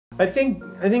I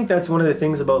think that's one of the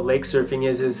things about lake surfing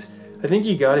is I think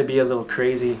you got to be a little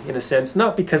crazy in a sense,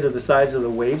 not because of the size of the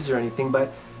waves or anything,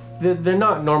 but they're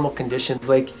not normal conditions.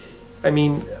 Like, I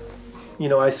mean, you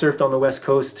know, I surfed on the west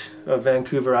coast of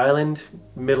Vancouver Island,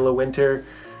 middle of winter,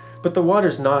 but the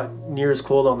water's not near as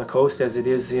cold on the coast as it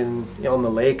is on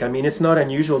the lake. I mean, it's not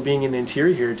unusual being in the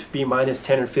interior here to be minus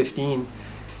 10 or 15,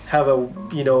 have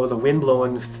the wind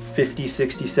blowing 50,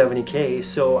 60, 70 K.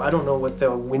 So I don't know what the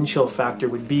wind chill factor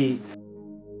would be,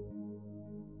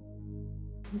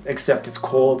 except it's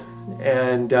cold.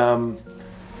 And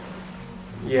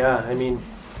yeah, I mean,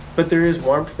 but there is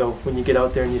warmth though when you get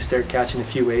out there and you start catching a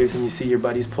few waves and you see your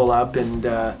buddies pull up, and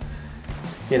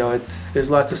you know, there's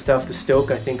lots of stuff. The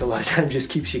stoke, I think, a lot of times just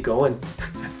keeps you going.